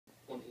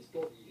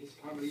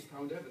his family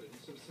found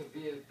evidence of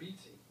severe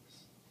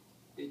beatings.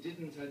 It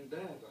didn't end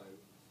there,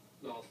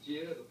 though. Last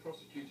year, the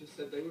prosecutors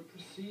said they would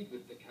proceed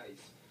with the case,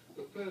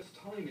 the first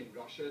time in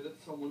Russia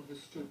that someone has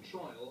stood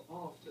trial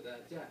after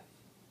their death.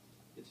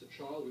 It's a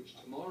trial which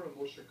Tamara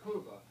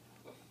Moshakova,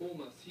 a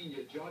former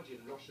senior judge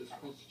in Russia's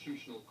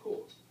constitutional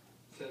court,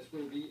 says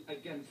will be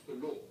against the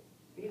law.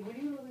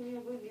 Регулирование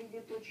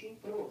выглядит очень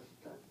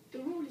просто. The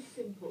rule is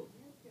simple.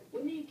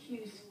 When the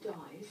accused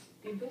dies,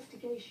 the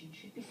investigation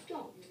should be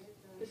stopped.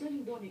 There's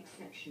only one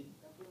exception,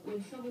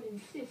 when someone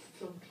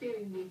insists on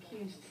clearing the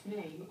accused's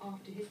name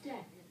after his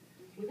death.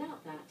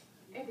 Without that,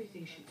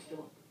 everything should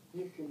stop.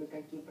 Если бы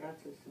такие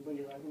процессы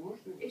были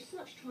возможны, If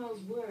such trials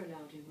were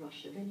allowed in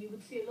Russia, then you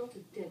would see a lot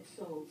of dead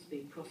souls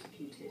being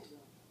prosecuted.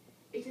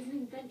 It is an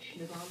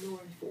invention of our law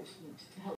enforcement to help